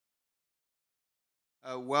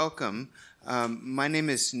Welcome. My name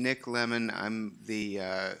is Nick Lemon. I'm the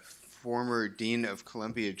former dean of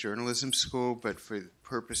Columbia Journalism School, but for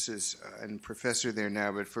purposes, and professor there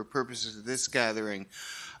now, but for purposes of this gathering,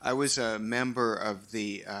 I was a member of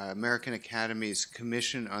the American Academy's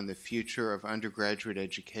Commission on the Future of Undergraduate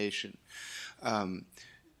Education. I'm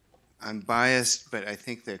biased, but I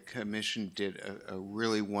think the commission did a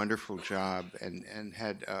really wonderful job and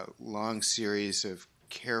had a long series of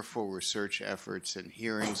careful research efforts and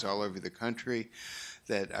hearings all over the country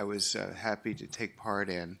that I was happy to take part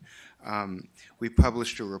in. We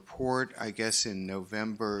published a report, I guess, in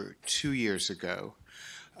November 2 years ago.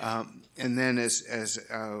 And then as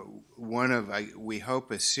one of, we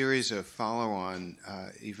hope, a series of follow-on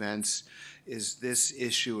events is this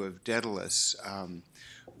issue of Daedalus,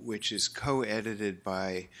 which is co-edited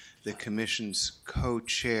by the Commission's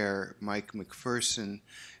co-chair, Mike McPherson,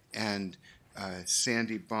 and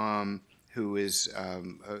Sandy Baum, who is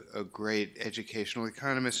a great educational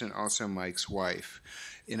economist and also Mike's wife.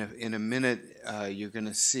 In a minute, you're going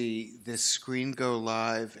to see this screen go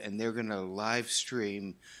live, and they're going to live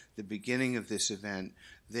stream the beginning of this event.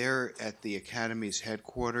 They're at the Academy's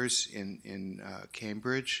headquarters in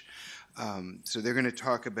Cambridge. So they're going to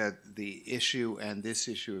talk about the issue and this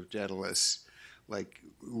issue of Daedalus, like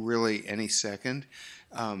really any second.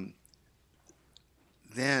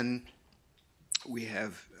 Then we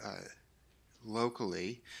have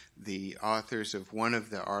locally the authors of one of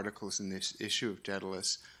the articles in this issue of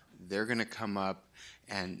Daedalus. They're going to come up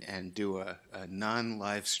and do a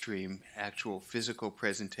non-live stream, actual physical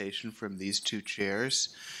presentation from these two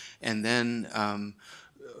chairs. And then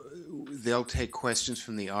they'll take questions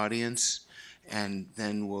from the audience, and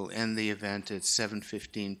then we'll end the event at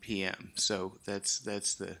 7:15 p.m. So that's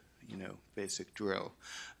the basic drill.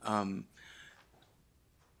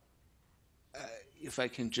 If I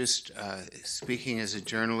can just, speaking as a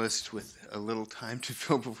journalist with a little time to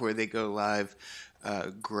fill before they go live,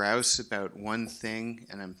 grouse about one thing,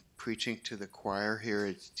 and I'm preaching to the choir here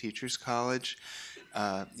at Teachers College.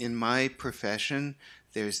 In my profession,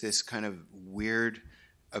 there's this kind of weird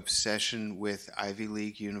obsession with Ivy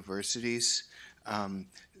League universities.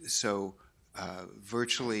 So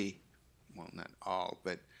virtually, well, not all,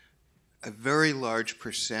 but a very large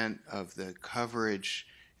percent of the coverage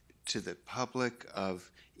to the public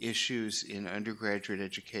of issues in undergraduate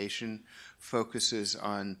education focuses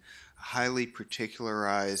on highly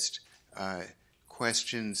particularized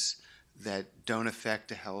questions that don't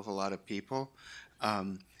affect a hell of a lot of people.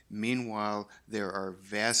 Meanwhile, there are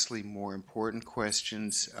vastly more important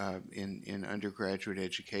questions in undergraduate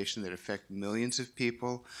education that affect millions of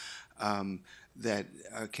people that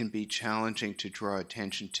can be challenging to draw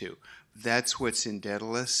attention to. That's what's in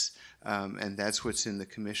Daedalus, and that's what's in the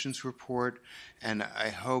Commission's report. And I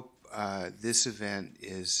hope this event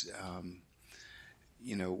is,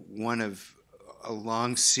 one of a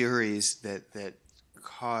long series that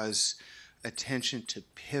cause attention to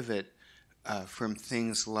pivot from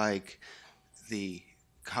things like the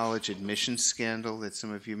college admissions scandal that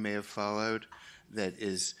some of you may have followed, that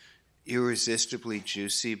is irresistibly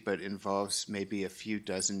juicy but involves maybe a few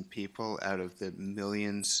dozen people out of the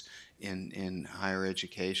millions in higher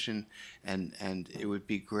education. And it would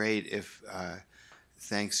be great if,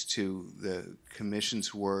 thanks to the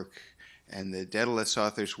Commission's work and the Daedalus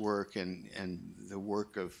authors' work and the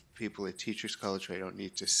work of people at Teachers College, I don't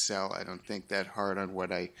need to sell, I don't think, that hard on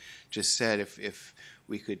what I just said, if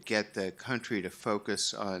we could get the country to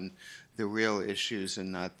focus on the real issues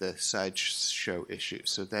and not the sideshow issues.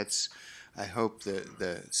 So that's, I hope,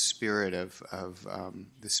 the spirit of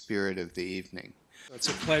the evening. It's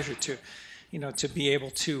a pleasure to be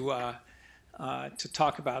able to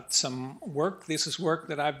talk about some work. This is work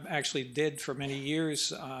that I've actually did for many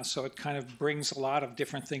years, so it kind of brings a lot of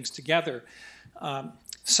different things together.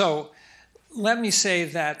 So let me say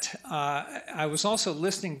that I was also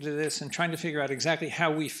listening to this and trying to figure out exactly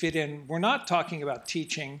how we fit in. We're not talking about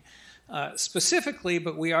teaching specifically,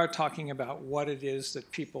 but we are talking about what it is that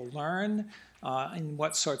people learn, in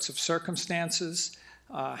what sorts of circumstances,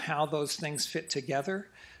 how those things fit together.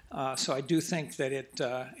 So I do think that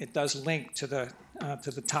it does link to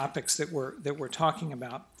the topics that we're talking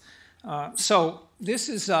about. So this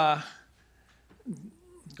is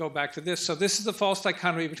go back to this. So this is the false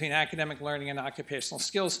dichotomy between academic learning and occupational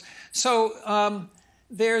skills. So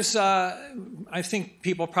there's, I think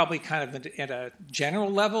people probably kind of at a general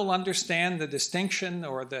level understand the distinction,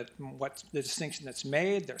 or what the distinction that's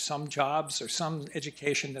made. There's some jobs or some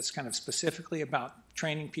education that's kind of specifically about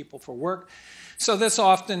training people for work. So that's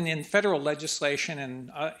often in federal legislation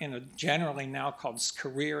and generally now called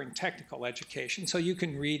career and technical education. So you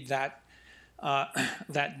can read that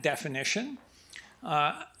that definition.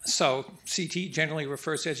 So CTE generally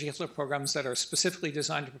refers to educational programs that are specifically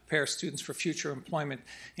designed to prepare students for future employment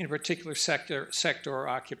in a particular sector or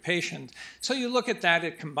occupation. So you look at that,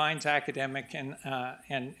 it combines academic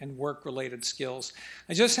and work-related skills.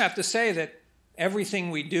 I just have to say that everything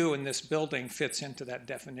we do in this building fits into that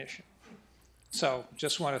definition. So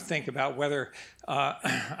just want to think about whether,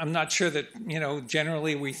 I'm not sure that,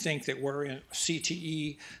 generally we think that we're a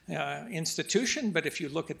CTE institution, but if you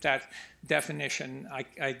look at that definition,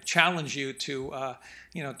 I challenge you to,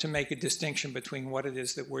 to make a distinction between what it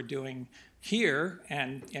is that we're doing here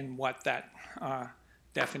and what that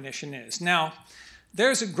definition is. Now,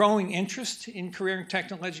 there's a growing interest in career and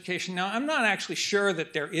technical education. Now, I'm not actually sure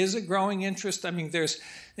that there is a growing interest. I mean,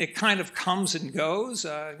 it kind of comes and goes.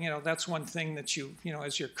 That's one thing that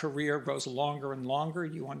as your career grows longer and longer,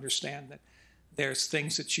 you understand that there's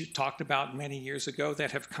things that you talked about many years ago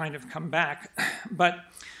that have kind of come back. But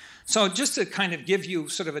so just to kind of give you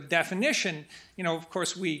sort of a definition, of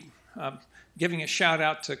course, giving a shout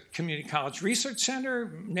out to Community College Research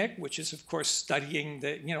Center, Nick, which is of course studying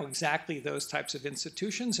exactly those types of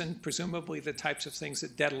institutions and presumably the types of things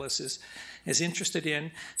that Daedalus is interested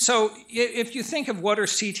in. So if you think of what are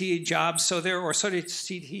CTE jobs, or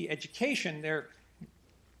CTE education,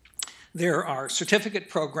 there are certificate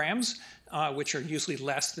programs, which are usually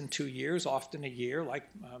less than 2 years, often a year, like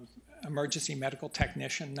emergency medical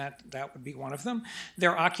technician, that would be one of them.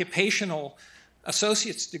 There are occupational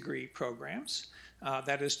associate's degree programs,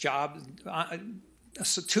 that is so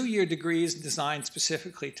 2-year degrees designed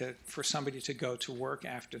specifically for somebody to go to work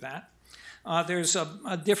after that. There's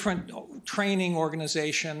different training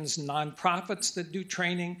organizations, nonprofits that do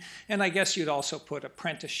training, and I guess you'd also put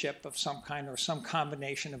apprenticeship of some kind or some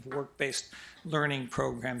combination of work-based learning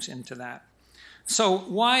programs into that. So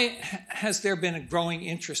why has there been a growing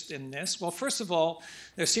interest in this? Well, first of all,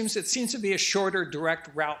 it seems to be a shorter direct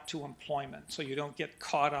route to employment. So you don't get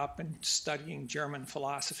caught up in studying German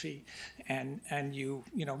philosophy and you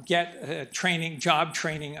get job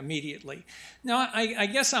training immediately. Now, I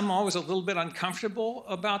guess I'm always a little bit uncomfortable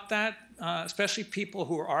about that, especially people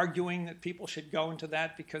who are arguing that people should go into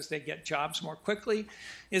that because they get jobs more quickly,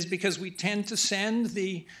 is because we tend to send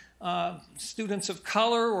the students of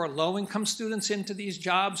color or low-income students into these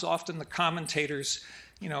jobs. Often the commentators,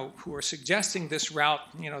 who are suggesting this route,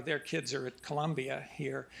 their kids are at Columbia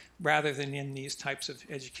here rather than in these types of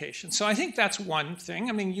education. So I think that's one thing.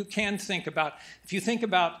 I mean, you can think about, if you think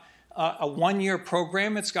about a 1-year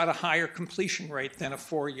program, it's got a higher completion rate than a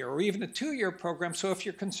 4-year or even a 2-year program. So if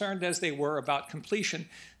you're concerned, as they were, about completion,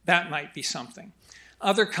 that might be something.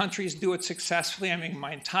 Other countries do it successfully. I mean,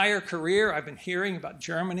 my entire career, I've been hearing about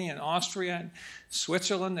Germany and Austria and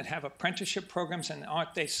Switzerland that have apprenticeship programs, and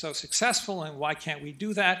aren't they so successful, and why can't we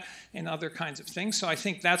do that, and other kinds of things. So I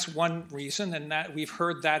think that's one reason, and that we've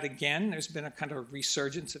heard that again. There's been a kind of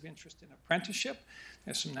resurgence of interest in apprenticeship.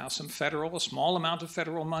 There's now a small amount of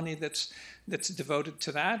federal money that's devoted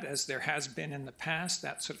to that, as there has been in the past.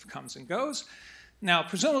 That sort of comes and goes. Now,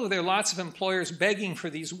 presumably there are lots of employers begging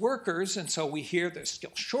for these workers, and so we hear there's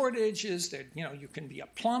skill shortages, that you can be a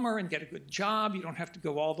plumber and get a good job. You don't have to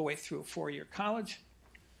go all the way through a 4-year college.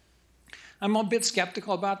 I'm a bit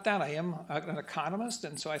skeptical about that. I am an economist,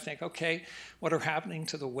 and so I think, okay, what are happening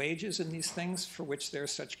to the wages in these things for which there are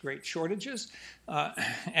such great shortages?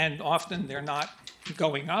 And often they're not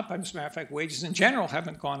going up. As a matter of fact, wages in general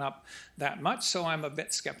haven't gone up that much, so I'm a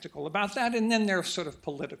bit skeptical about that. And then there are sort of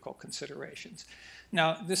political considerations.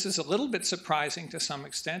 Now, this is a little bit surprising to some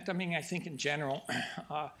extent. I mean, I think in general,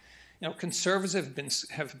 conservatives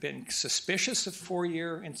have been suspicious of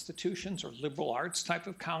 4-year institutions or liberal arts type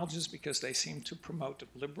of colleges because they seem to promote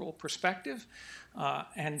a liberal perspective.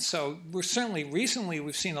 And so recently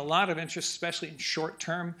we've seen a lot of interest, especially in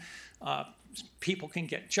short-term. People can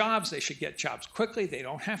get jobs. They should get jobs quickly. They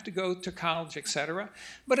don't have to go to college, et cetera.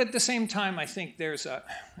 But at the same time, I think there's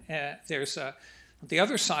the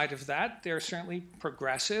other side of that. There are certainly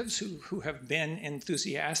progressives who have been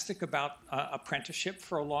enthusiastic about apprenticeship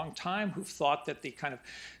for a long time, who've thought that the kind of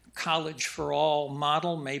college for all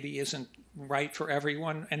model maybe isn't right for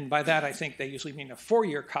everyone. And by that, I think they usually mean a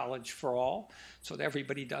 4-year college for all, so that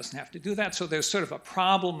everybody doesn't have to do that. So there's sort of a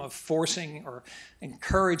problem of forcing or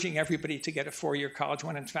encouraging everybody to get a 4-year college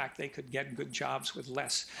when in fact they could get good jobs with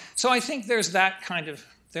less. So I think there's that kind of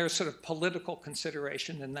there's sort of political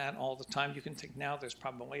consideration in that all the time. You can think now there's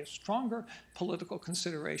probably a stronger political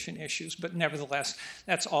consideration issues, but nevertheless,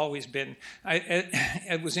 that's always been.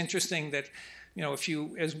 It was interesting that, you know,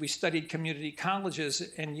 as we studied community colleges,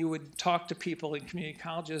 and you would talk to people in community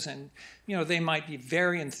colleges, and, you know, they might be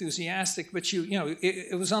very enthusiastic, but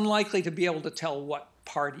it was unlikely to be able to tell what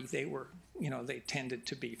party they were, you know, they tended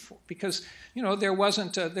to be for, because, you know, there was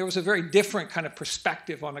a very different kind of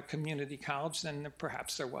perspective on a community college than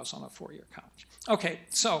perhaps there was on a four-year college. Okay,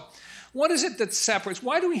 so what is it that separates?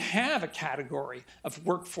 Why do we have a category of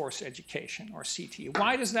workforce education, or CTE?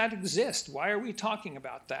 Why does that exist? Why are we talking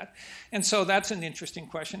about that? And so that's an interesting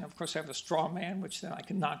question. Of course, I have a straw man, which then I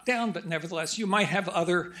can knock down, but nevertheless, you might have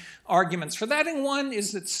other arguments for that, and one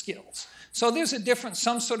is that skills. So there's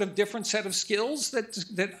some sort of different set of skills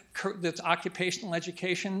that occupational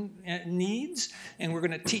education needs, and we're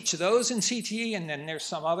going to teach those in CTE, and then there's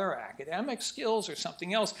some other academic skills or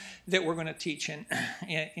something else that we're going to teach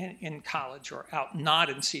in college, or not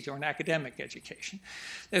in CTE, or in academic education.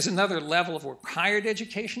 There's another level of required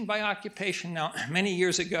education by occupation. Now, many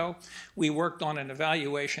years ago, we worked on an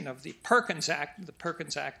evaluation of the Perkins Act. The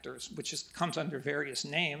Perkins Act, which comes under various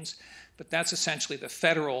names, but that's essentially the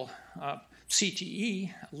federal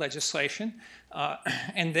CTE legislation.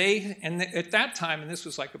 And at that time, and this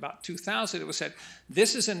was like about 2000, it was said,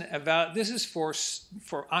 this is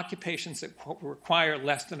for occupations that require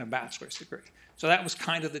less than a bachelor's degree. So that was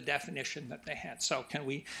kind of the definition that they had. So can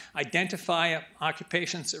we identify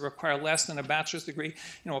occupations that require less than a bachelor's degree?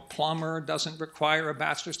 You know, a plumber doesn't require a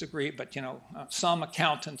bachelor's degree, but, you know, some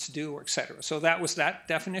accountants do, et cetera. So that was that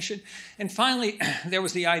definition. And finally, there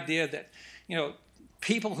was the idea that, you know,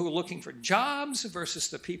 people who are looking for jobs versus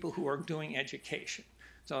the people who are doing education.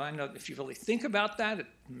 So I know if you really think about that,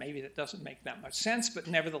 maybe that doesn't make that much sense, but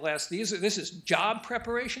nevertheless, this is job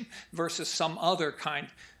preparation versus some other kind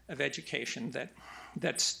of education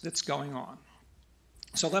that's going on.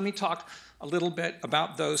 So let me talk a little bit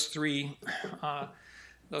about those three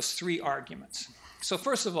arguments. So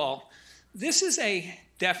first of all, this is a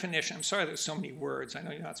definition. I'm sorry there's so many words. I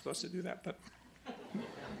know you're not supposed to do that, but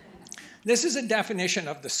this is a definition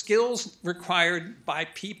of the skills required by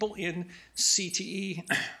people in CTE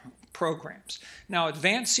programs. Now,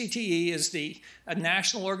 Advanced CTE is a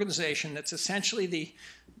national organization that's essentially the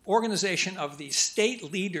organization of the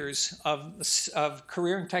state leaders of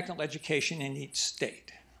career and technical education in each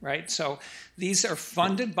state, right? So these are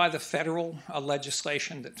funded by the federal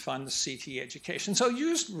legislation that funds CTE education. So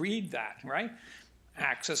you just read that, right?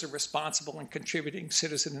 Acts as a responsible and contributing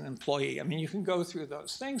citizen and employee. I mean, you can go through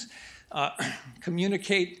those things.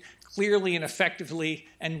 Communicate clearly and effectively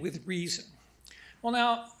and with reason. Well,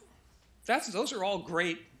 now, those are all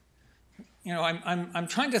great. You know, I'm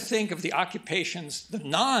trying to think of the occupations, the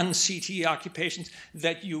non-CTE occupations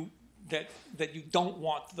that you don't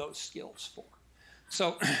want those skills for.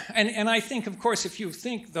 So, and I think, of course, if you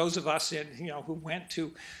think those of us who went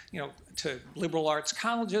to liberal arts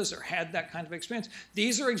colleges or had that kind of experience,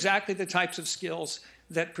 these are exactly the types of skills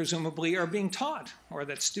that presumably are being taught, or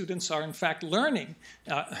that students are in fact learning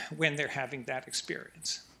when they're having that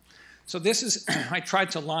experience. So this is, I tried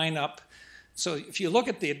to line up. So if you look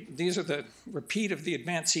at these are the repeat of the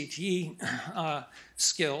advanced CTE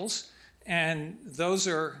skills, and those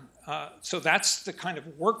are, so that's the kind of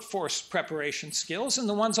workforce preparation skills. And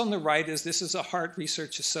the ones on the right this is a Hart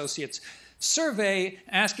Research Associates survey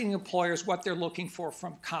asking employers what they're looking for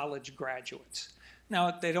from college graduates.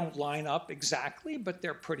 Now, they don't line up exactly, but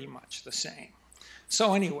they're pretty much the same.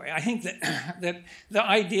 So anyway, I think that the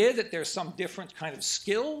idea that there's some different kind of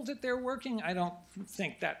skill that they're working, I don't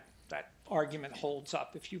think that argument holds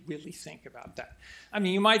up if you really think about that. I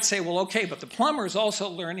mean, you might say, well, okay, but the plumber is also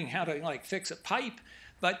learning how to fix a pipe,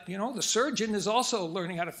 but the surgeon is also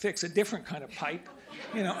learning how to fix a different kind of pipe.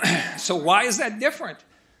 So why is that different?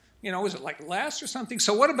 Is it like less or something?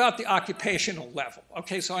 So what about the occupational level?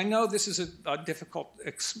 Okay, so I know this is a difficult,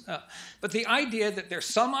 but the idea that there's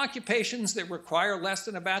some occupations that require less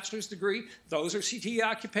than a bachelor's degree, those are CTE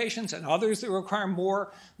occupations, and others that require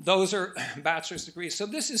more, those are bachelor's degrees. So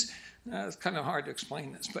this is, it's kind of hard to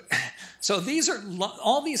explain this, but so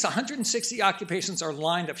all these 160 occupations are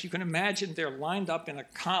lined up. You can imagine they're lined up in a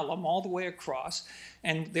column all the way across,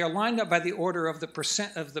 and they're lined up by the order of the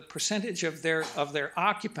percentage of their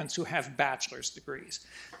occupants who have bachelor's degrees.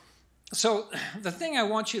 So the thing I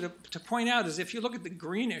want you to point out is if you look at the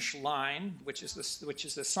greenish line, which is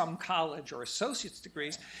the some college or associate's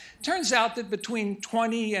degrees, it turns out that between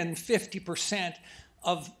 20 and 50%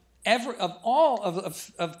 of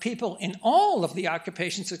people in all of the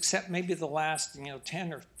occupations, except maybe the last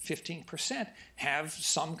 10 or 15%, have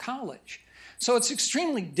some college. So it's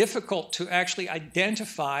extremely difficult to actually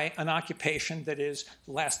identify an occupation that is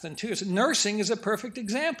less than 2 years. Nursing is a perfect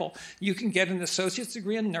example. You can get an associate's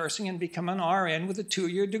degree in nursing and become an RN with a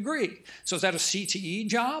 2-year degree. So is that a CTE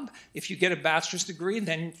job? If you get a bachelor's degree,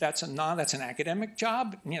 then that's an academic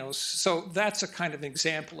job. So that's a kind of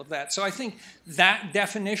example of that. So I think that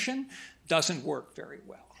definition doesn't work very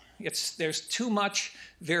well. There's too much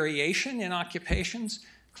variation in occupations.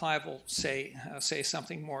 Clive will say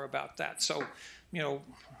something more about that. So,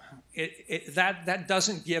 that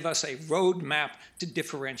doesn't give us a roadmap to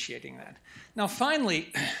differentiating that. Now,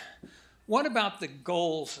 finally, what about the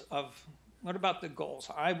goals?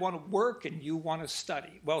 I want to work and you want to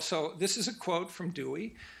study. Well, so this is a quote from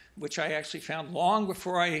Dewey, which I actually found long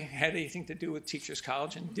before I had anything to do with Teachers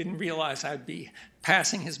College and didn't realize I'd be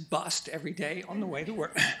passing his bust every day on the way to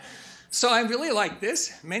work. So I really like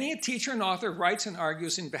this. Many a teacher and author writes and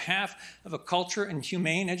argues in behalf of a culture and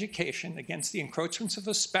humane education against the encroachments of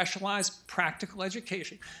a specialized practical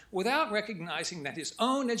education without recognizing that his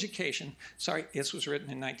own education, sorry, this was written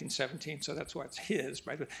in 1917, so that's why it's his,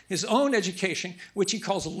 right? His own education, which he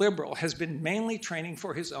calls liberal, has been mainly training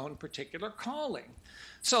for his own particular calling.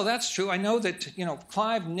 So that's true. I know that,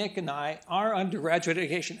 Clive, Nick, and our undergraduate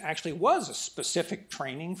education actually was a specific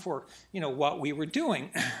training for, what we were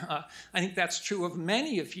doing. I think that's true of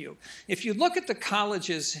many of you. If you look at the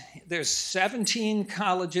colleges, there's 17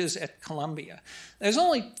 colleges at Columbia. There's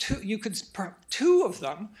only two of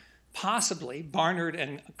them, possibly Barnard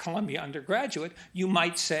and Columbia undergraduate, you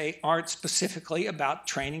might say aren't specifically about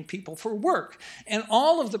training people for work. And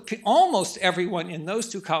almost everyone in those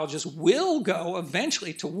two colleges will go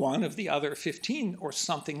eventually to one of the other 15 or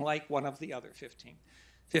something like one of the other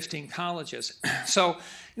 15 colleges. So,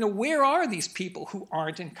 where are these people who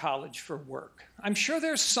aren't in college for work? I'm sure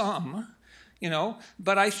there's some,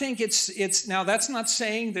 but I think it's now that's not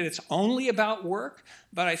saying that it's only about work,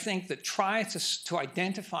 but I think that try to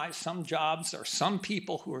identify some jobs or some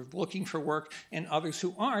people who are looking for work and others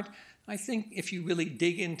who aren't. I think if you really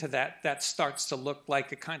dig into that, that starts to look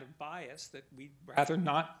like a kind of bias that we'd rather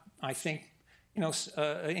not, I think,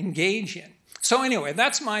 engage in. So anyway,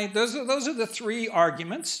 those are the three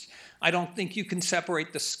arguments. I don't think you can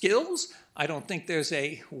separate the skills. I don't think there's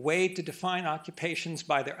a way to define occupations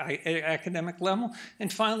by their academic level.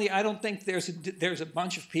 And finally, I don't think there's a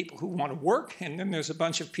bunch of people who want to work, and then there's a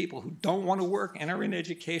bunch of people who don't want to work and are in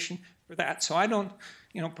education for that. So I don't,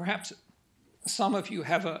 perhaps some of you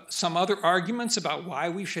have some other arguments about why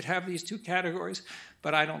we should have these two categories,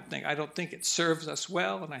 but I don't think it serves us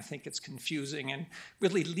well, and I think it's confusing and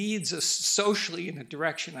really leads us socially in a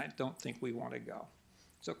direction I don't think we want to go.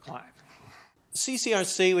 So Clive.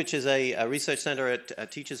 CCRC, which is a research center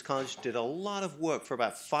at Teachers College, did a lot of work for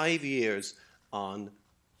about 5 years on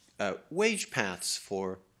wage paths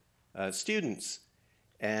for students.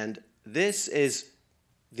 And this is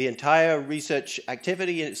the entire research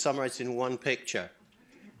activity summarized in one picture.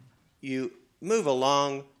 You move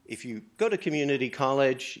along. If you go to community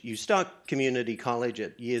college, you start community college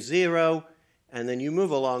at year 0, and then you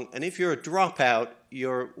move along. And if you're a dropout,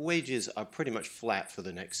 your wages are pretty much flat for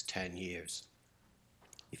the next 10 years.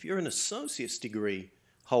 If you're an associate's degree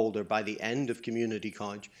holder by the end of community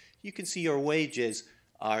college, you can see your wages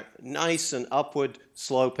are nice and upward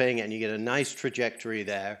sloping, and you get a nice trajectory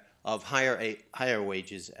there of higher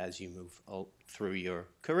wages as you move through your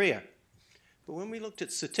career. But when we looked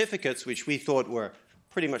at certificates, which we thought were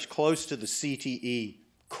pretty much close to the CTE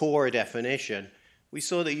core definition, we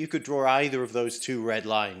saw that you could draw either of those two red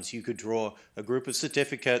lines. You could draw a group of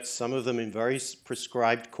certificates, some of them in very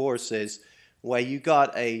prescribed courses, where you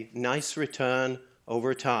got a nice return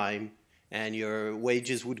over time, and your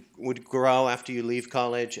wages would grow after you leave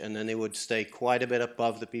college, and then they would stay quite a bit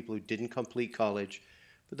above the people who didn't complete college.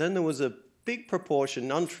 But then there was a big proportion,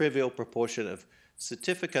 non-trivial proportion of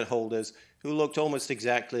certificate holders who looked almost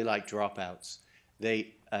exactly like dropouts.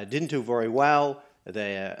 They didn't do very well,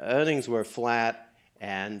 their earnings were flat,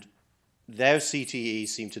 and their CTE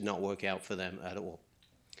seemed to not work out for them at all.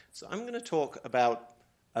 So I'm going to talk about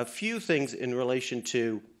a few things in relation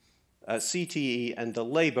to CTE and the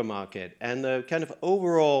labor market. And the kind of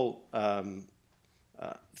overall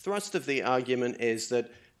thrust of the argument is that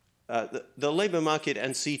the labor market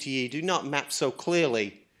and CTE do not map so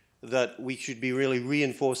clearly that we should be really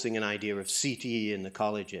reinforcing an idea of CTE in the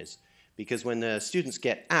colleges. Because when the students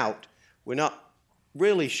get out, we're not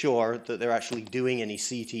really sure that they're actually doing any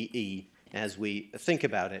CTE as we think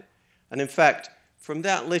about it. And in fact, from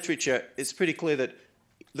that literature, it's pretty clear that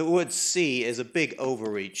the word C is a big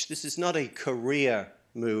overreach. This is not a career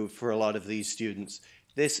move for a lot of these students.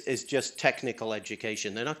 This is just technical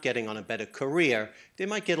education. They're not getting on a better career. They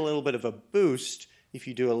might get a little bit of a boost if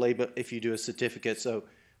you do a certificate. So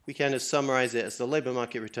we kind of summarize it as the labor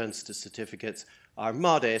market returns to certificates are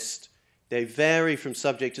modest. They vary from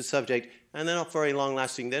subject to subject, and they're not very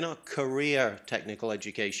long-lasting. They're not career technical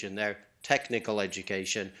education. They're technical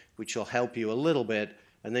education, which will help you a little bit,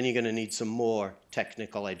 and then you're going to need some more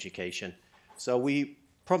technical education. So we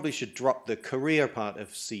probably should drop the career part of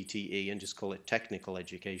CTE and just call it technical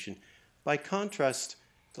education. By contrast,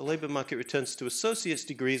 the labor market returns to associate's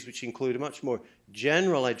degrees, which include a much more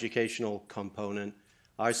general educational component,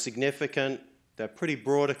 are significant. They're pretty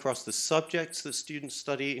broad across the subjects that students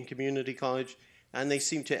study in community college, and they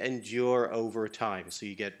seem to endure over time. So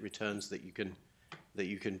you get returns that you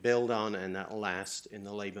can build on and that last in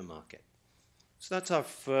the labor market. So that's our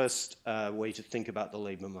first way to think about the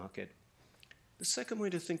labor market. The second way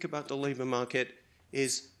to think about the labor market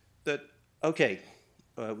is that, okay,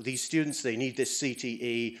 these students, they need this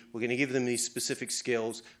CTE. We're going to give them these specific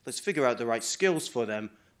skills. Let's figure out the right skills for them.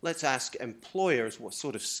 Let's ask employers what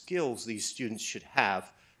sort of skills these students should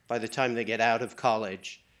have by the time they get out of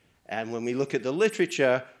college. And when we look at the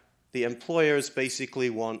literature, the employers basically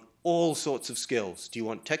want all sorts of skills. Do you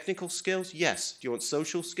want technical skills? Yes. Do you want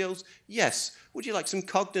social skills? Yes. Would you like some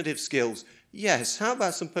cognitive skills? Yes. How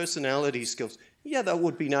about some personality skills? Yeah, that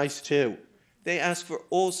would be nice too. They ask for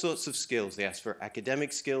all sorts of skills. They ask for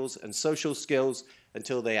academic skills and social skills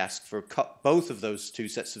until they ask for both of those two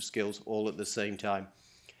sets of skills all at the same time.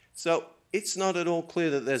 So it's not at all clear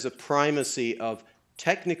that there's a primacy of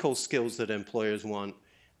technical skills that employers want,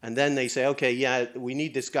 and then they say, okay, yeah, we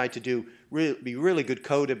need this guy to be really good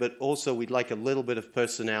coder, but also we'd like a little bit of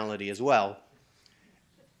personality as well.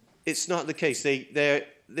 It's not the case.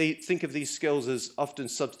 They think of these skills as often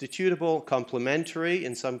substitutable, complementary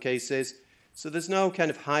in some cases. So there's no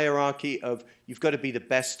kind of hierarchy of you've got to be the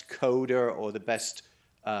best coder or the best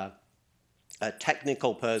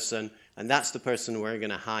technical person, and that's the person we're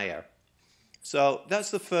going to hire. So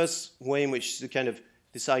that's the first way in which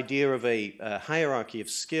this idea of a hierarchy of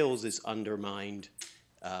skills is undermined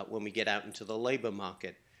when we get out into the labor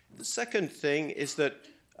market. The second thing is that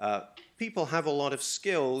people have a lot of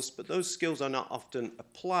skills, but those skills are not often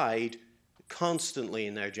applied constantly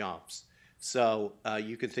in their jobs. So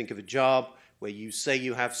you can think of a job where you say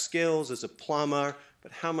you have skills as a plumber,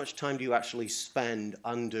 but how much time do you actually spend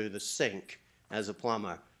under the sink as a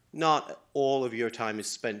plumber? Not all of your time is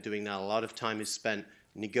spent doing that. A lot of time is spent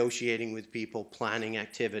negotiating with people, planning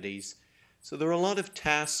activities. So there are a lot of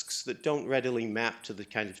tasks that don't readily map to the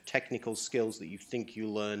kind of technical skills that you think you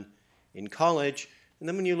learn in college. And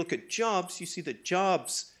then when you look at jobs, you see that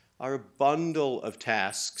jobs are a bundle of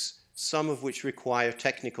tasks, some of which require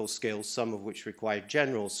technical skills, some of which require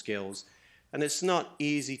general skills. And it's not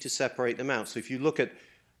easy to separate them out. So if you look at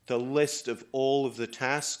the list of all of the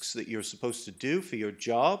tasks that you're supposed to do for your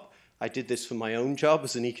job, I did this for my own job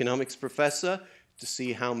as an economics professor to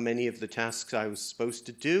see how many of the tasks I was supposed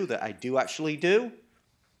to do that I do actually do.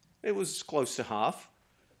 It was close to half.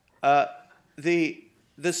 The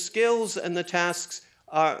skills and the tasks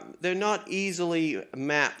they're not easily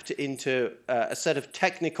mapped into a set of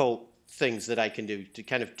technical things that I can do to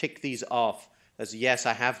kind of tick these off as, yes,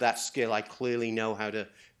 I have that skill, I clearly know how to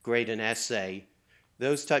grade an essay.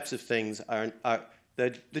 Those types of things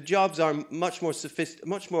the jobs are much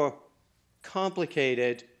more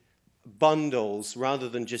complicated bundles rather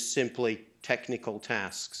than just simply technical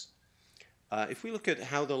tasks. If we look at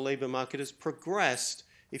how the labor market has progressed,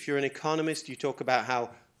 if you're an economist, you talk about how,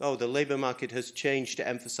 the labor market has changed to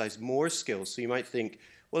emphasize more skills. So you might think,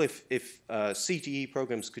 well, if CTE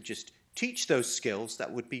programs could just teach those skills,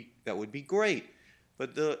 that would be great.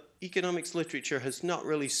 But the economics literature has not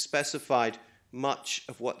really specified much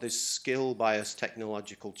of what this skill bias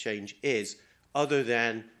technological change is, other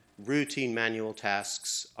than routine manual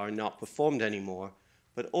tasks are not performed anymore,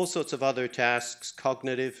 but all sorts of other tasks,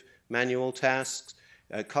 cognitive manual tasks,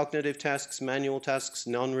 manual tasks,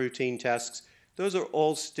 non-routine tasks, those are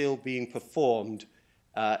all still being performed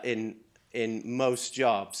in most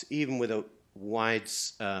jobs, even with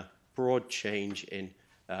a broad change in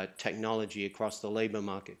technology across the labor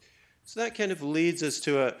market. So that kind of leads us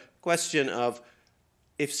to a question of,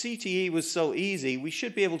 if CTE was so easy, we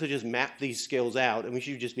should be able to just map these skills out, and we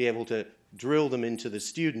should just be able to drill them into the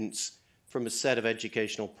students from a set of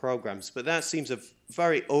educational programs. But that seems a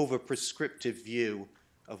very over-prescriptive view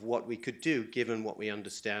of what we could do, given what we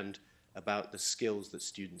understand about the skills that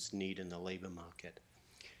students need in the labor market.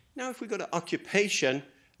 Now, if we go to occupation,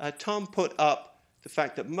 Tom put up the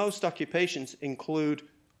fact that most occupations include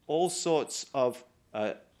all sorts of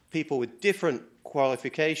people with different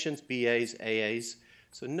qualifications, BAs, AAs.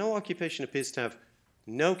 So no occupation appears to have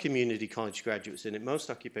no community college graduates in it. Most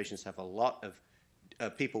occupations have a lot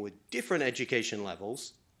of people with different education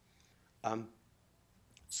levels.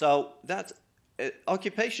 So that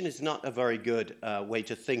occupation is not a very good way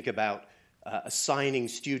to think about assigning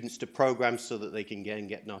students to programs so that they can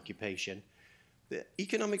get an occupation. The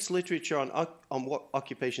economics literature on what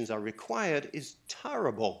occupations are required is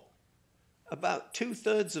terrible. About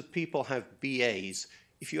 2/3 of people have BAs.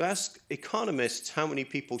 If you ask economists how many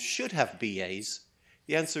people should have BAs,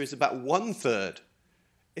 the answer is about 1/3.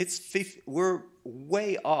 We're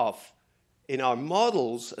way off in our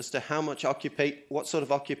models as to how much what sort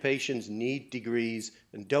of occupations need degrees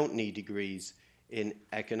and don't need degrees in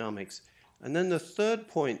economics. And then the third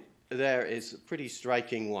point there is a pretty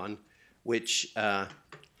striking one, which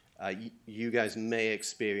you guys may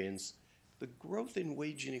experience. The growth in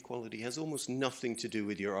wage inequality has almost nothing to do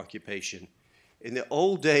with your occupation. In the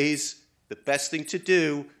old days, the best thing to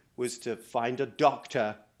do was to find a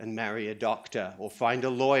doctor and marry a doctor, or find a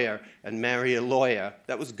lawyer and marry a lawyer.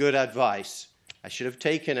 That was good advice. I should have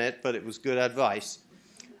taken it, but it was good advice.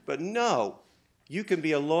 But no, you can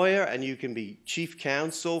be a lawyer and you can be chief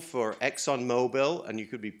counsel for ExxonMobil and you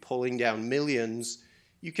could be pulling down millions.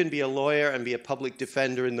 You can be a lawyer and be a public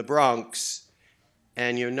defender in the Bronx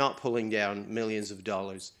and you're not pulling down millions of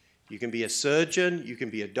dollars. You can be a surgeon, you can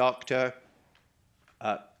be a doctor.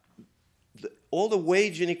 All the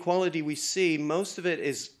wage inequality we see, most of it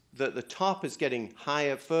is that the top is getting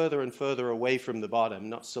higher, further and further away from the bottom.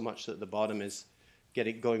 Not so much that the bottom is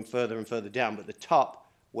going further and further down, but the top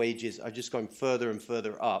wages are just going further and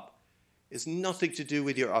further up. It's nothing to do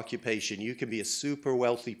with your occupation. You can be a super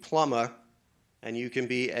wealthy plumber, and you can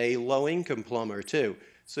be a low-income plumber too.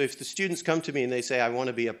 So if the students come to me and they say, I want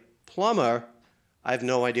to be a plumber, I have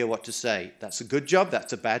no idea what to say. That's a good job,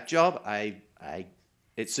 that's a bad job,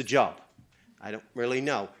 it's a job. I don't really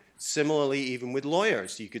know. Similarly, even with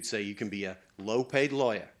lawyers, you could say you can be a low-paid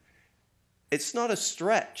lawyer. It's not a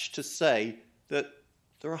stretch to say that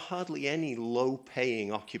there are hardly any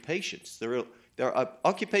low-paying occupations. There are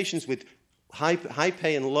occupations with high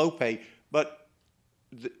pay and low pay, but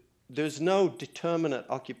there's no determinate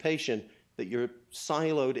occupation that you're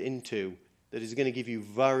siloed into that is going to give you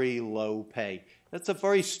very low pay. That's a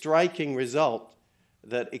very striking result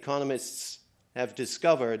that economists have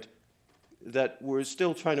discovered that we're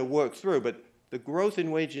still trying to work through, but the growth in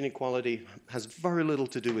wage inequality has very little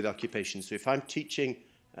to do with occupation. So if I'm teaching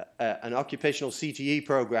an occupational CTE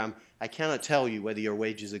program, I cannot tell you whether your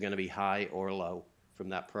wages are going to be high or low from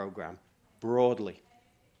that program, broadly.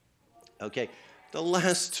 Okay, the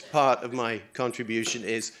last part of my contribution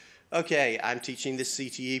is, okay, I'm teaching this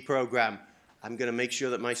CTE program. I'm going to make sure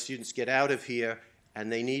that my students get out of here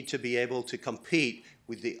and they need to be able to compete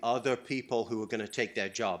with the other people who are going to take their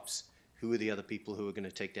jobs. Who are the other people who are going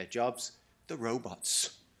to take their jobs? The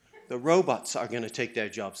robots. The robots are going to take their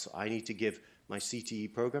jobs. So I need to give my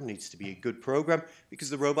CTE program needs to be a good program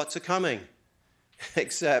because the robots are coming.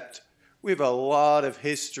 Except we have a lot of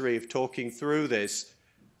history of talking through this.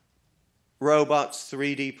 Robots,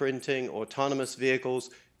 3D printing, autonomous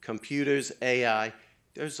vehicles, computers, AI.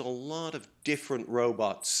 There's a lot of different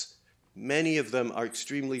robots. Many of them are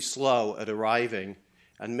extremely slow at arriving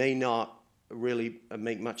and may not really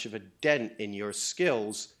make much of a dent in your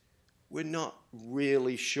skills. We're not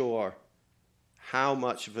really sure how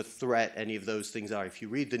much of a threat any of those things are. If you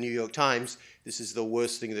read the New York Times, this is the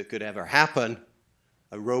worst thing that could ever happen.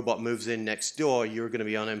 A robot moves in next door, you're going to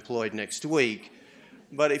be unemployed next week.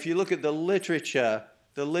 But if you look at the literature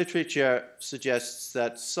suggests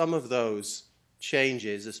that some of those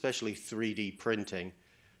changes, especially 3D printing,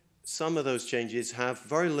 some of those changes have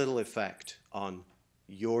very little effect on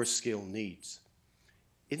your skill needs.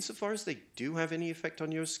 Insofar as they do have any effect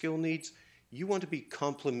on your skill needs, you want to be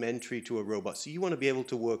complementary to a robot. So you want to be able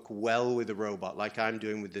to work well with a robot, like I'm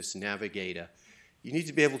doing with this navigator. You need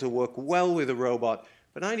to be able to work well with a robot,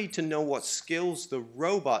 but I need to know what skills the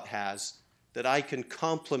robot has that I can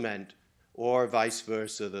complement, or vice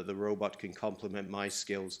versa, that the robot can complement my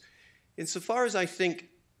skills. Insofar as I think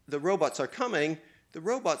the robots are coming, the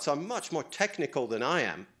robots are much more technical than I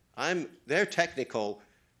am. They're technical,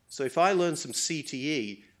 so if I learn some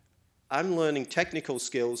CTE, I'm learning technical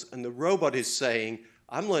skills, and the robot is saying,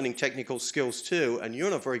 I'm learning technical skills too, and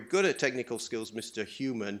you're not very good at technical skills, Mr.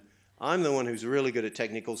 Human. I'm the one who's really good at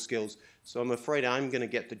technical skills, so I'm afraid I'm going to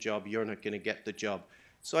get the job, you're not going to get the job.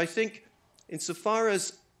 So I think insofar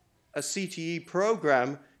as a CTE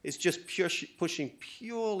program is just pushing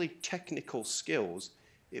purely technical skills,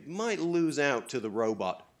 it might lose out to the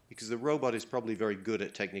robot, because the robot is probably very good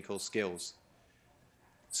at technical skills.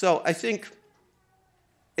 So I think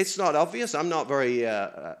It's not obvious. I'm not very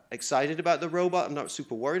excited about the robot. I'm not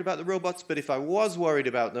super worried about the robots. But if I was worried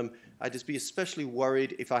about them, I'd just be especially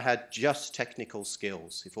worried if I had just technical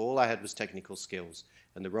skills. If all I had was technical skills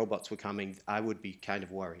and the robots were coming, I would be kind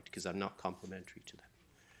of worried because I'm not complementary to them.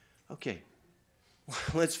 Okay,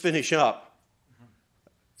 let's finish up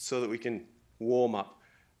so that we can warm up.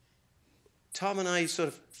 Tom and I sort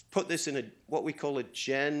of put this in what we call a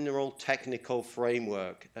general technical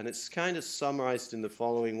framework, and it's kind of summarized in the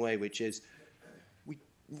following way, which is we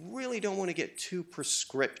really don't want to get too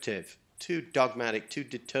prescriptive, too dogmatic, too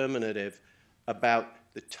determinative about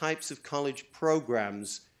the types of college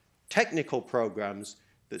programs, technical programs,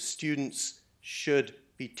 that students should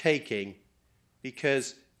be taking,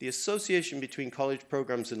 because the association between college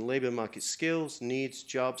programs and labor market skills, needs,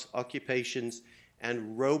 jobs, occupations,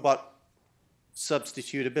 and robot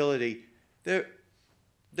substitutability, they're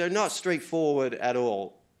not straightforward at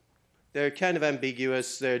all. They're kind of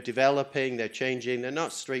ambiguous, they're developing, they're changing, they're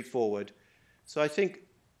not straightforward. So I think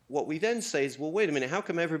what we then say is, well, wait a minute, how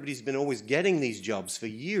come everybody's been always getting these jobs for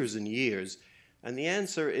years and years? And the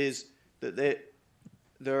answer is that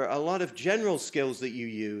there are a lot of general skills that you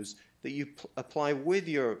use that you apply with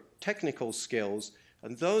your technical skills,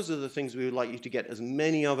 and those are the things we would like you to get as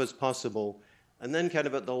many of as possible. And then kind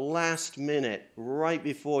of at the last minute, right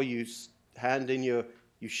before you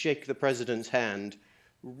you shake the president's hand,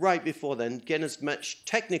 right before then, get as much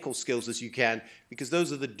technical skills as you can, because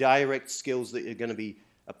those are the direct skills that are going to be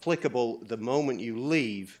applicable the moment you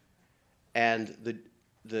leave, and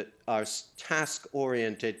that are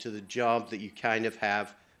task-oriented to the job that you kind of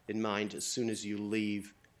have in mind as soon as you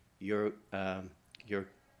leave as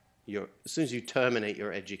soon as you terminate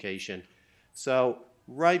your education. So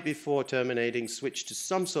right before terminating, switch to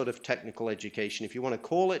some sort of technical education. If you want to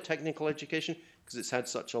call it technical education, because it's had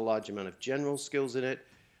such a large amount of general skills in it,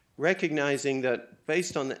 recognizing that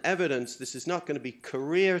based on the evidence, this is not going to be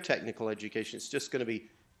career technical education, it's just going to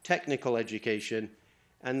be technical education,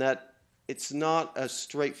 and that it's not a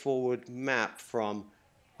straightforward map from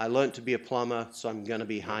I learned to be a plumber, so I'm going to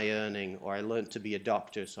be high earning, or I learned to be a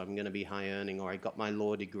doctor, so I'm going to be high earning, or I got my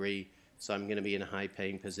law degree, so I'm going to be in a high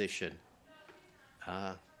paying position.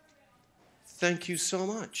 Thank you so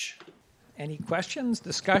much. Any questions,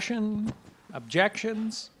 discussion,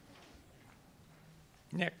 objections?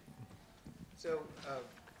 Nick? So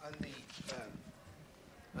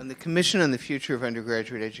on the Commission on the Future of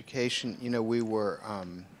Undergraduate Education, we were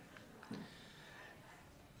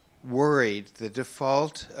worried the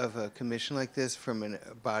default of a commission like this from a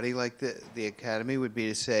body like the Academy would be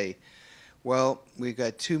to say, well, we've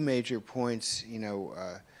got two major points,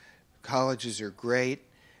 colleges are great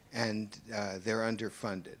and they're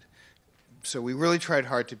underfunded. So we really tried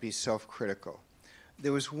hard to be self-critical.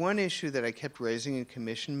 There was one issue that I kept raising in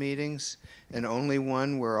commission meetings, and only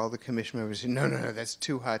one where all the commission members said, no, that's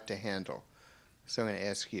too hot to handle. So I'm going to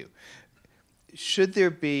ask you, should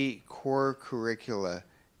there be core curricula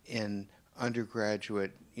in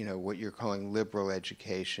undergraduate, what you're calling liberal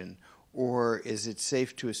education, or is it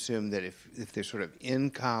safe to assume that if they're sort of in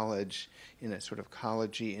college, in a sort of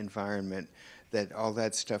college-y environment, that all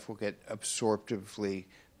that stuff will get absorptively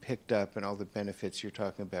picked up and all the benefits you're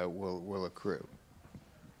talking about will accrue?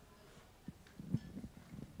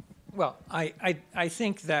 Well, I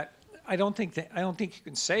think that I don't think you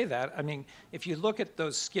can say that. I mean, if you look at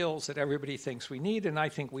those skills that everybody thinks we need, and I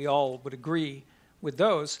think we all would agree with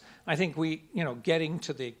those, I think getting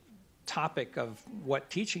to the topic of what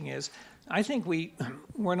teaching is, I think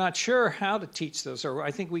we're not sure how to teach those, or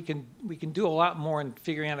I think we can do a lot more in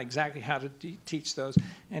figuring out exactly how to teach those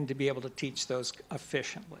and to be able to teach those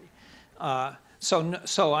efficiently. I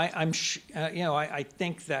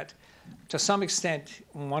think that to some extent,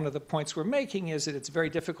 one of the points we're making is that it's very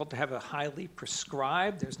difficult to have a highly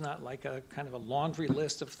prescribed. There's not like a kind of a laundry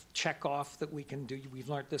list of check off that we can do. We've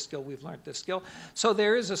learned this skill, we've learned this skill. So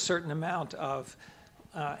there is a certain amount of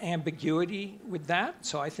ambiguity with that.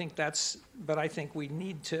 So I think but I think we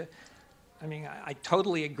need to, I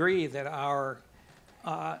totally agree that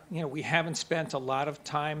we haven't spent a lot of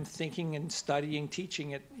time thinking and studying,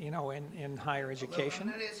 teaching it, in higher education.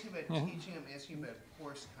 I'm not asking about teaching, I'm asking about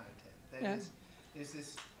course content. That is, there's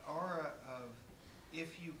this aura of,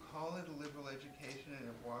 if you call it a liberal education and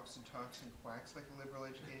it walks and talks and quacks like a liberal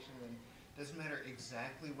education, then it doesn't matter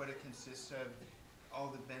exactly what it consists of, all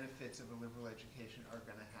the benefits of a liberal education are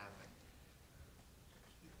going to happen.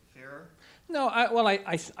 Fairer? No,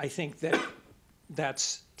 I think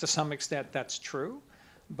that's to some extent that's true,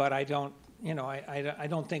 but I don't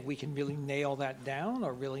think we can really nail that down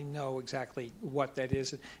or really know exactly what that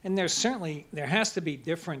is. And there has to be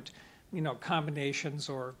different combinations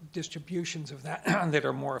or distributions of that that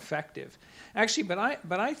are more effective. Actually, but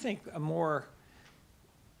I think a more,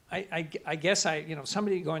 I guess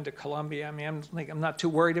somebody going to Columbia, I mean, I'm not too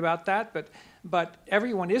worried about that, but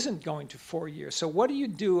everyone isn't going to 4 years. So what do you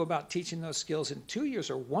do about teaching those skills in 2 years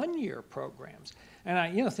or 1 year programs? And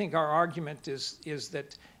I think our argument is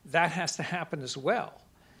that has to happen as well,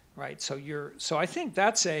 right? So I think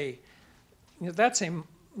that's a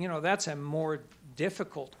more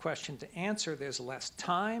difficult question to answer. There's less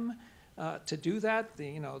time to do that.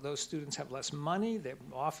 Those students have less money.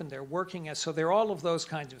 They're working as, so they're all of those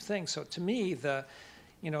kinds of things. So to me, the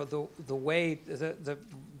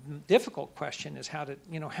difficult question is how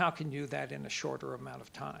can you do that in a shorter amount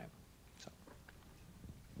of time? So.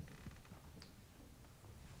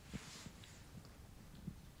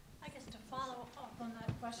 I guess to follow up on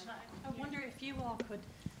that question, I wonder if you all could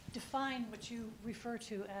define what you refer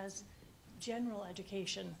to as general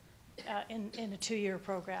education in a 2-year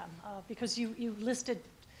program, because you listed,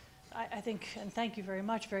 I think, and thank you very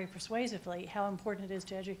much, very persuasively, how important it is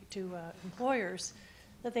to employers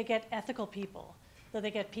that they get ethical people, that they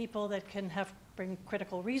get people that can bring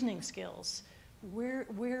critical reasoning skills. Where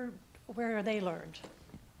are they learned?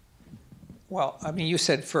 Well, I mean, you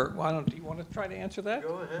said do you want to try to answer that?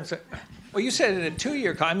 Go ahead. Well, you said in a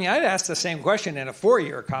 2-year college. I mean, I'd ask the same question in a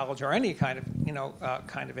 4-year college or any kind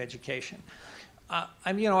of education.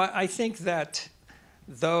 I think that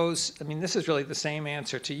this is really the same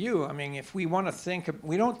answer to you. I mean, if we want to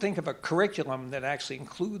we don't think of a curriculum that actually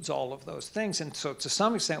includes all of those things. And so to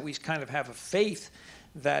some extent, we kind of have a faith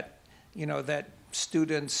that, that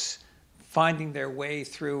students finding their way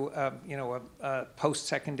through, a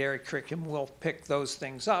post-secondary curriculum will pick those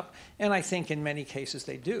things up. And I think in many cases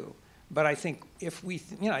they do. But I think I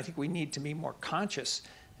think we need to be more conscious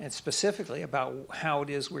and specifically about how it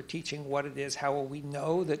is we're teaching, what it is, how will we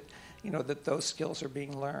know that, that those skills are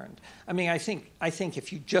being learned. I mean, I think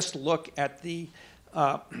if you just look at the,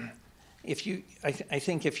 if you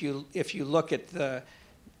look at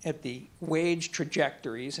the wage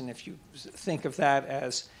trajectories, and if you think of that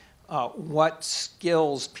as what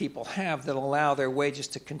skills people have that allow their wages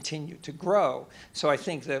to continue to grow. So I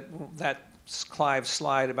think that Clive's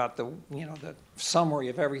slide about the summary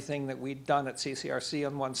of everything that we'd done at CCRC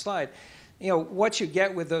on one slide, what you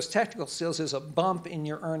get with those technical skills is a bump in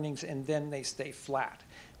your earnings and then they stay flat.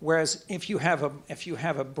 Whereas if you have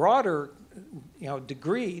a broader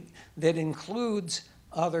degree that includes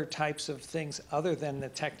other types of things other than the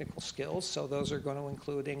technical skills, so those are going to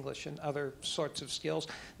include English and other sorts of skills,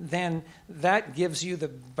 then that gives you the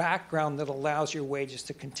background that allows your wages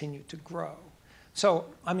to continue to grow. So,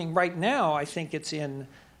 I mean, right now, I think it's in,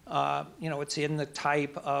 it's in the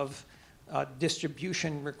type of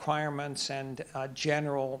distribution requirements and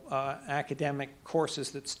general academic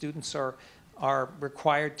courses that students are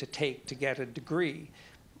required to take to get a degree.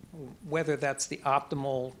 Whether that's the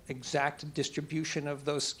optimal exact distribution of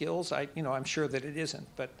those skills, I'm sure that it isn't.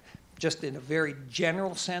 But just in a very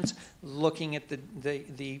general sense, looking at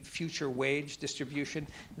the future wage distribution,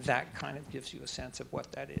 that kind of gives you a sense of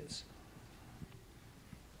what that is.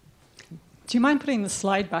 Do you mind putting the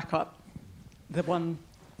slide back up? The one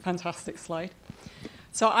fantastic slide.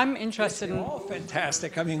 So I'm interested in... all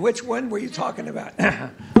fantastic. I mean, which one were you talking about?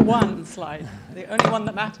 The one slide, the only one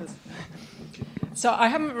that matters. So I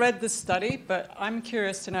haven't read this study, but I'm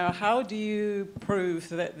curious to know, how do you prove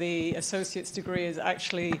that the associate's degree is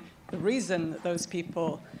actually the reason that those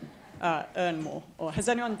people earn more? Or has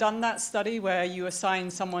anyone done that study where you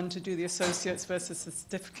assign someone to do the associates versus the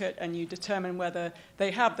certificate and you determine whether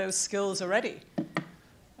they have those skills already?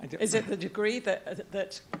 Is it the degree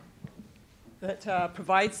that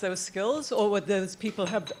provides those skills, or would those people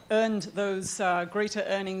have earned those greater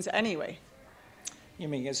earnings anyway? You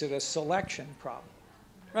mean, is it a selection problem?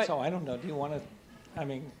 Right. So I don't know. Do you want to, I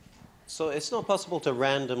mean... So it's not possible to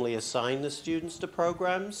randomly assign the students to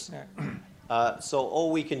programs. Yeah. So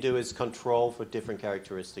all we can do is control for different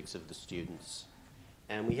characteristics of the students.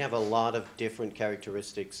 And we have a lot of different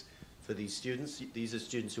characteristics for these students. These are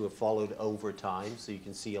students who have followed over time, so you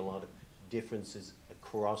can see a lot of differences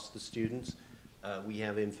across the students. We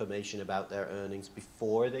have information about their earnings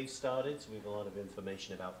before they started, so we have a lot of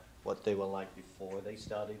information about what they were like before they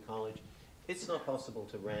started college. It's not possible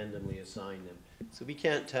to randomly assign them. So we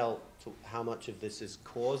can't tell how much of this is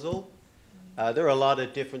causal. There are a lot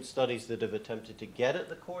of different studies that have attempted to get at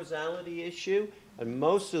the causality issue, and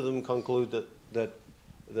most of them conclude that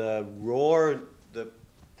the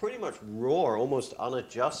pretty much raw, almost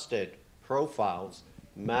unadjusted profiles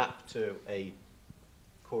map to a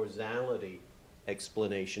causality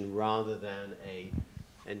explanation rather than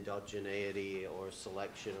endogeneity or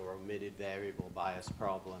selection or omitted variable bias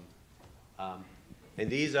problem. And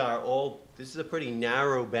this is a pretty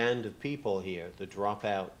narrow band of people here, the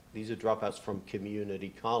dropout. These are dropouts from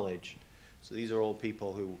community college. So these are all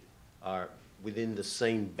people who are within the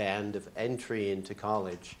same band of entry into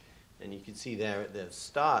college. And you can see there at the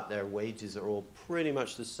start, their wages are all pretty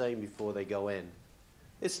much the same before they go in.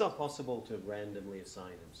 It's not possible to randomly assign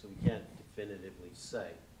them, so we can't definitively say.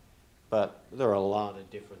 But there are a lot of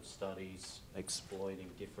different studies exploiting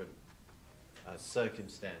different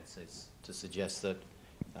circumstances to suggest that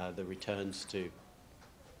the returns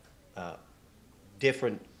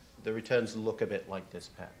look a bit like this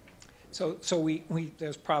pattern. So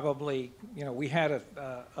there's probably, we had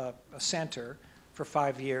a center for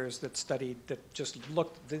 5 years that studied, that just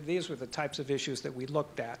looked, these were the types of issues that we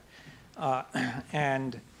looked at.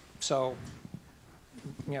 And so,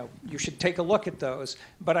 you should take a look at those.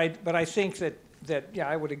 But I think that yeah,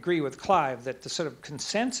 I would agree with Clive that the sort of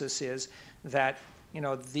consensus is that,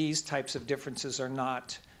 these types of differences are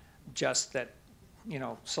not just that,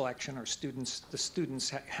 selection or the students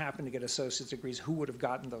happen to get associate's degrees who would have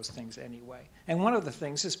gotten those things anyway. And one of the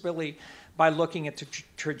things is really by looking at the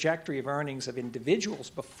trajectory of earnings of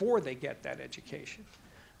individuals before they get that education.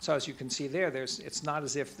 So as you can see there, it's not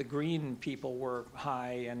as if the green people were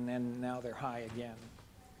high and then now they're high again.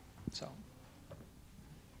 So.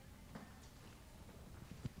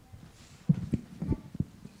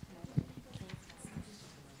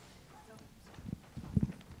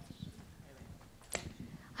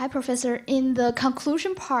 Hi, Professor. In the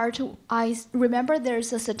conclusion part, I remember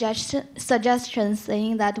there's a suggestion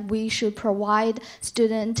saying that we should provide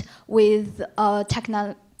students with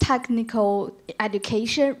technical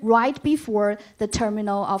education right before the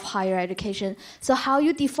terminal of higher education. So how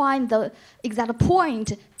you define the exact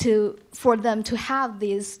point for them to have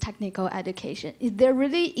this technical education? Is there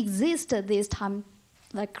really exist this time,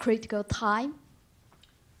 like critical time?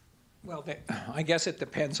 Well, I guess it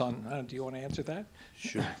depends on, do you want to answer that?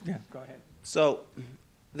 Sure. Yeah, go ahead. So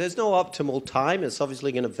there's no optimal time. It's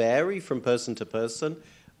obviously going to vary from person to person.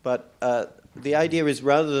 But the idea is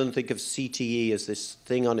rather than think of CTE as this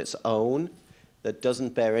thing on its own that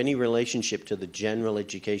doesn't bear any relationship to the general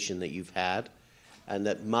education that you've had and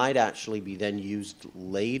that might actually be then used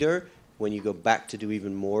later when you go back to do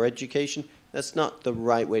even more education, that's not the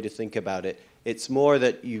right way to think about it. It's more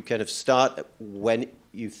that you kind of start when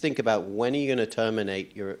you think about when are you going to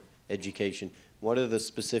terminate your education, what are the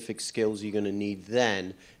specific skills you're going to need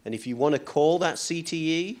then, and if you want to call that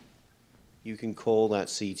CTE, you can call that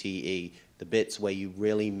CTE, the bits where you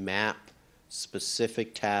really map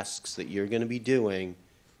specific tasks that you're going to be doing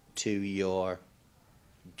to your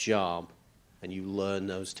job, and you learn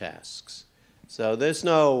those tasks. So there's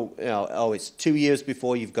no, oh, it's 2 years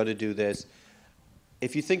before you've got to do this.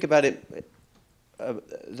 If you think about it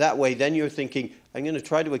that way, then you're thinking, I'm going to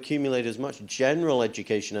try to accumulate as much general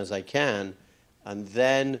education as I can, and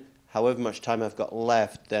then however much time I've got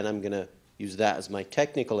left, then I'm going to use that as my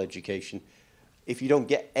technical education. If you don't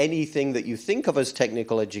get anything that you think of as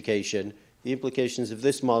technical education, the implications of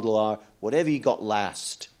this model are whatever you got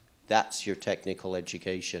last, that's your technical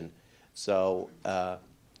education. So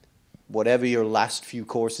whatever your last few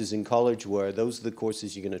courses in college were, those are the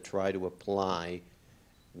courses you're going to try to apply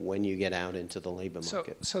when you get out into the labor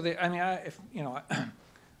market.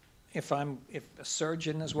 If a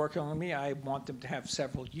surgeon is working with me, I want them to have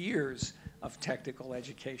several years of technical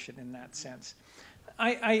education in that sense.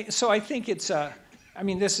 So I think it's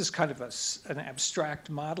this is kind of an abstract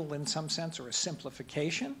model in some sense, or a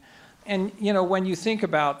simplification. And when you think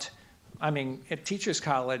about, at Teachers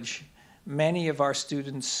College, many of our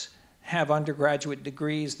students have undergraduate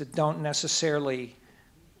degrees that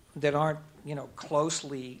aren't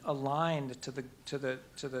closely aligned to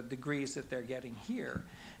the degrees that they're getting here.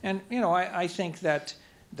 And I think that's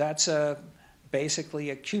basically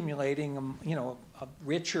accumulating a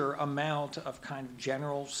richer amount of kind of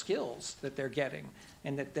general skills that they're getting,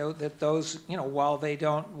 and that those while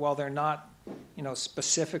they're not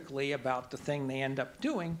specifically about the thing they end up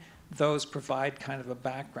doing, those provide kind of a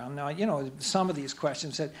background. Now, some of these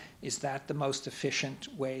questions said, is that the most efficient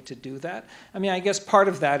way to do that? I guess part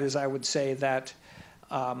of that is I would say that,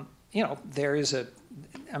 there is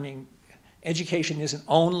education isn't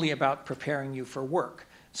only about preparing you for work.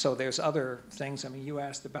 So there's other things. You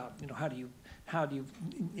asked about, how do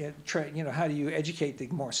you educate the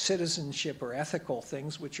more citizenship or ethical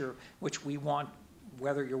things, which we want,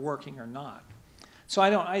 whether you're working or not. So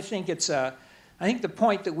I think the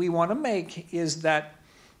point that we want to make is that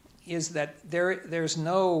there's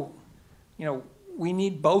no, we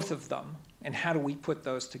need both of them, and how do we put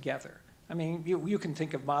those together? I mean, you can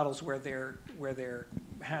think of models where they're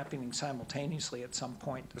happening simultaneously at some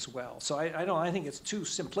point as well. So I think it's too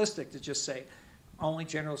simplistic to just say only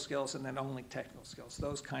general skills and then only technical skills.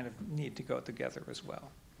 Those kind of need to go together as well.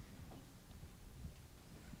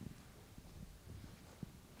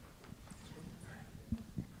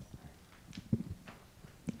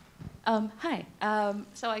 Hi.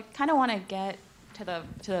 So I kind of want to get to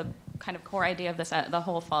the kind of core idea of this, the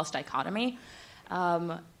whole false dichotomy.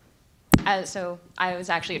 So I was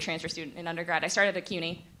actually a transfer student in undergrad. I started at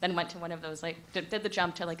CUNY, then went to one of those, like, did the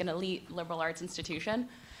jump to like an elite liberal arts institution.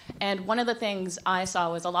 And one of the things I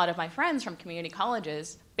saw was a lot of my friends from community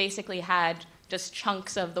colleges basically had just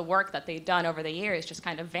chunks of the work that they'd done over the years just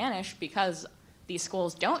kind of vanish because these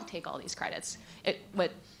schools don't take all these credits. It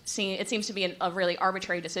seems to be a really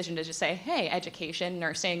arbitrary decision to just say, hey, education,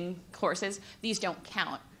 nursing courses, these don't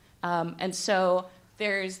count. And so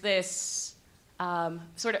there's this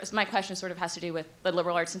my question sort of has to do with the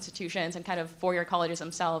liberal arts institutions and kind of four-year colleges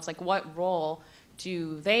themselves. Like, what role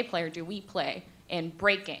do they play or do we play in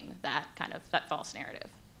breaking that false narrative?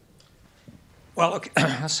 Well,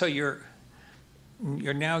 okay, so you're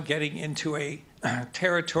now getting into a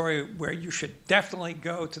territory where you should definitely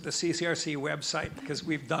go to the CCRC website, because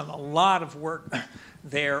we've done a lot of work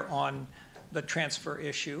there on the transfer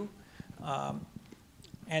issue.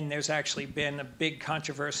 And there's actually been a big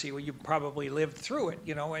controversy where you probably lived through it.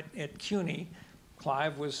 You know, at CUNY,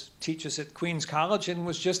 Clive teaches at Queens College and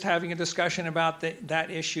was just having a discussion about that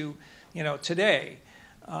issue, you know, today.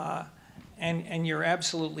 And you're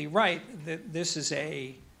absolutely right that this is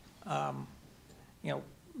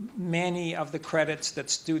many of the credits that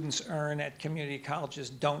students earn at community colleges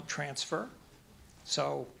don't transfer.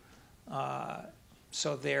 So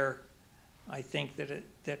I think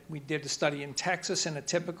that we did a study in Texas, and a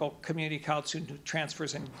typical community college student who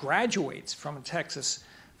transfers and graduates from a Texas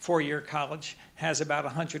four-year college has about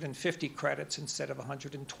 150 credits instead of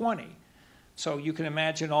 120. So you can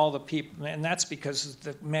imagine all the people, and that's because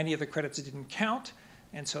many of the credits didn't count,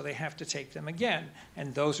 and so they have to take them again.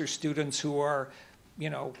 And those are students who are,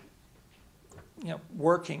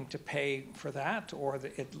 working to pay for that, or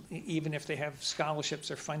even if they have scholarships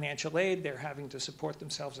or financial aid, they're having to support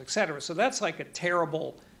themselves, et cetera. So that's like a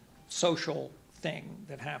terrible social thing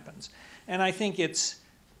that happens. And I think there's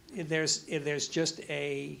just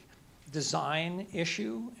a design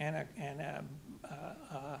issue and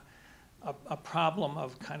a problem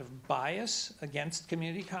of kind of bias against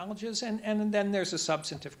community colleges, and then there's a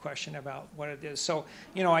substantive question about what it is. So,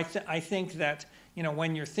 I think that,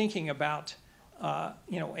 when you're thinking about a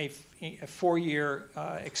four-year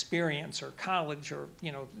experience or college, or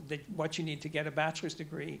what you need to get a bachelor's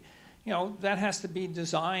degree, that has to be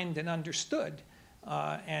designed and understood,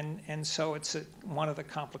 and so it's one of the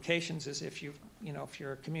complications is if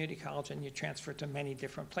you're a community college and you transfer to many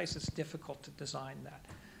different places, it's difficult to design that.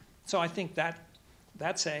 So I think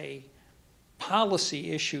that's a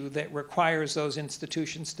policy issue that requires those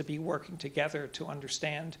institutions to be working together to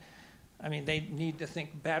understand. I mean, they need to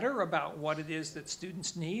think better about what it is that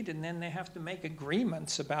students need, and then they have to make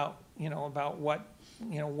agreements about what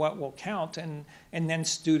will count, and then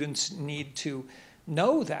students need to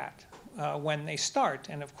know that when they start.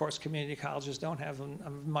 And of course, community colleges don't have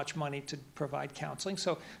much money to provide counseling.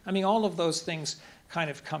 So, I mean, all of those things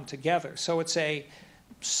kind of come together. So it's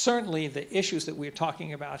certainly the issues that we're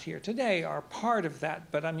talking about here today are part of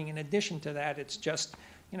that. But I mean, in addition to that, it's just,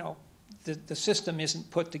 the system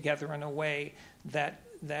isn't put together in a way that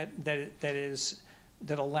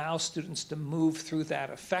allows students to move through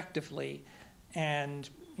that effectively, and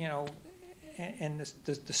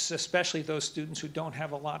especially those students who don't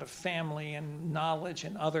have a lot of family and knowledge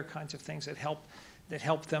and other kinds of things that help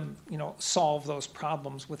them solve those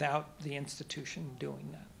problems without the institution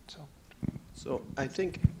doing that. So I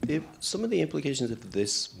think some of the implications of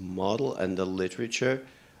this model and the literature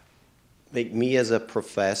make me as a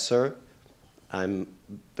professor, I'm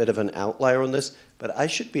a bit of an outlier on this, but I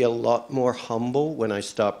should be a lot more humble when I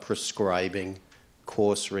start prescribing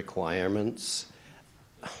course requirements.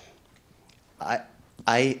 As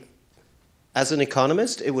an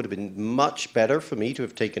economist, it would have been much better for me to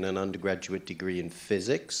have taken an undergraduate degree in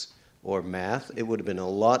physics or math. It would have been a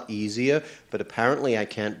lot easier, but apparently I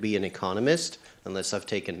can't be an economist unless I've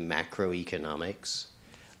taken macroeconomics.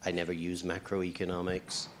 I never use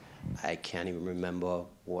macroeconomics. I can't even remember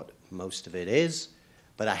what most of it is,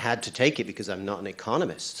 but I had to take it because I'm not an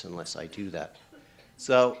economist unless I do that.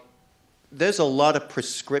 So there's a lot of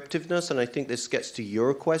prescriptiveness, and I think this gets to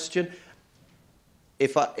your question.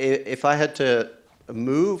 If I had to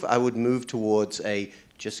move, I would move towards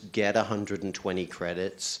just get 120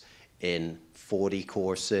 credits in 40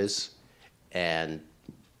 courses and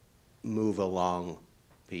move along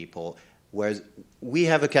people. Whereas we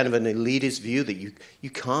have a kind of an elitist view that you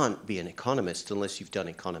can't be an economist unless you've done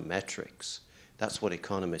econometrics. That's what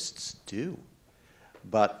economists do.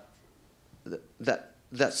 But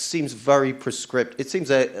that seems very prescriptive. It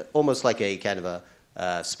seems almost like a kind of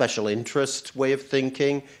a special interest way of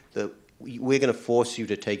thinking, that we're going to force you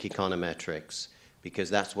to take econometrics because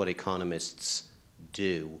that's what economists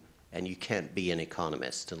do, and you can't be an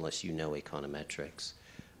economist unless you know econometrics.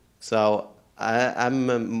 So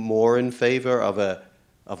I'm more in favor of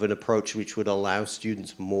an approach which would allow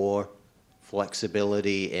students more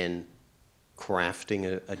flexibility in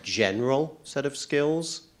crafting a general set of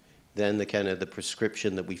skills than the kind of the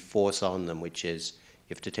prescription that we force on them, which is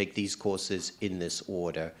you have to take these courses in this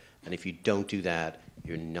order, and if you don't do that,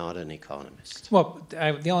 you're not an economist. Well,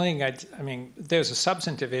 the only thing I mean, there's a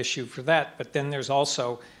substantive issue for that, but then there's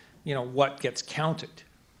also, what gets counted.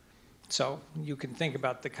 So you can think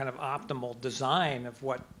about the kind of optimal design of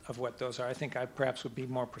what those are. I think I perhaps would be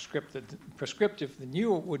more prescriptive than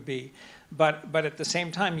you would be, but at the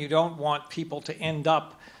same time, you don't want people to end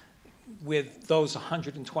up with those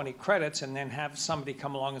 120 credits and then have somebody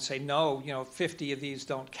come along and say, no, 50 of these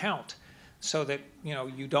don't count, so that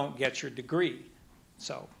you don't get your degree.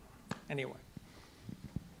 So anyway.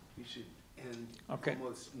 We should end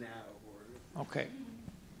almost now. Or... Okay.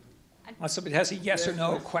 Unless somebody has a yes or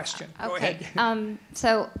no question. Go Okay. ahead.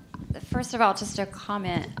 So first of all, just a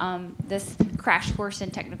comment. This crash course in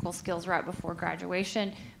technical skills right before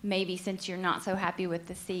graduation, maybe since you're not so happy with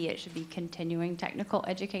the C, it should be continuing technical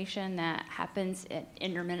education that happens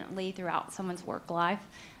intermittently throughout someone's work life.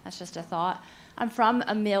 That's just a thought. I'm from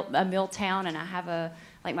a mill town, and I have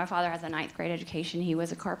my father has a 9th grade education. He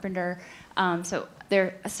was a carpenter. So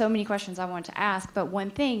there are so many questions I want to ask, but one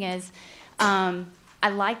thing is, I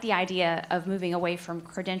like the idea of moving away from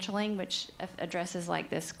credentialing, which addresses like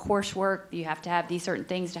this coursework. You have to have these certain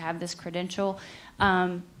things to have this credential.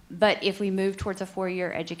 But if we move towards a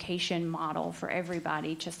 4-year education model for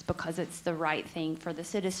everybody, just because it's the right thing for the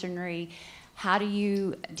citizenry, how do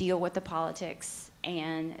you deal with the politics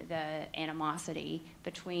and the animosity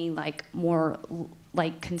between more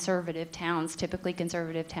conservative towns, typically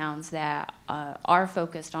conservative towns that are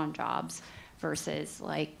focused on jobs versus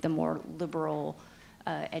the more liberal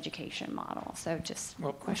education model? So just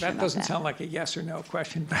that doesn't sound like a yes or no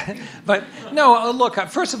question, but no. Look,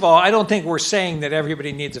 first of all, I don't think we're saying that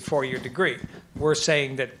everybody needs a 4-year degree. We're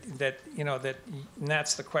saying that and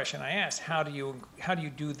that's the question I asked. How do you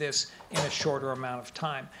do this in a shorter amount of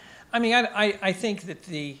time? I mean, I think that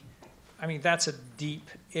that's a deep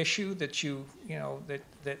issue that you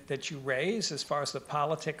that you raise as far as the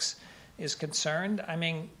politics is concerned. I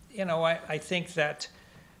mean, I think that.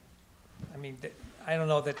 I don't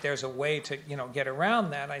know that there's a way to, get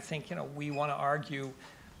around that. I think, we want to argue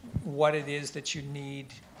what it is that you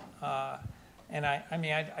need. And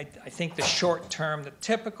I think the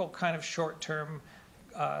typical kind of short-term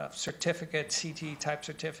certificate, CT type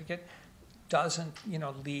certificate, doesn't,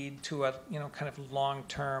 lead to a, kind of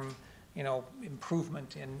long-term,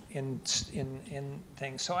 improvement in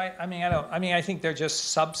things. So I think they're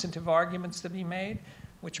just substantive arguments to be made,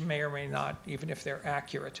 which may or may not, even if they're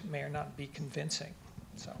accurate, may or not be convincing.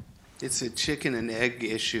 So it's a chicken and egg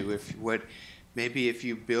issue. Maybe if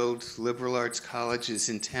you build liberal arts colleges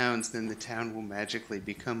in towns, then the town will magically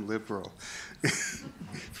become liberal.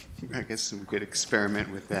 I guess some good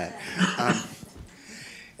experiment with that.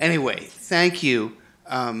 Anyway, thank you.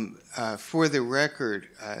 For the record,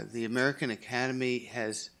 the American Academy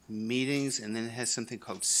has meetings, and then it has something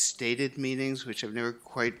called stated meetings, which I've never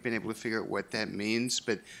quite been able to figure out what that means,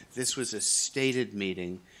 but this was a stated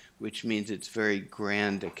meeting, which means it's a very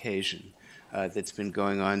grand occasion that's been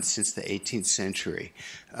going on since the 18th century.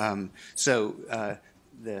 So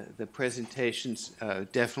the presentations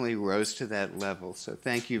definitely rose to that level. So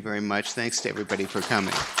thank you very much. Thanks to everybody for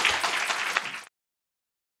coming.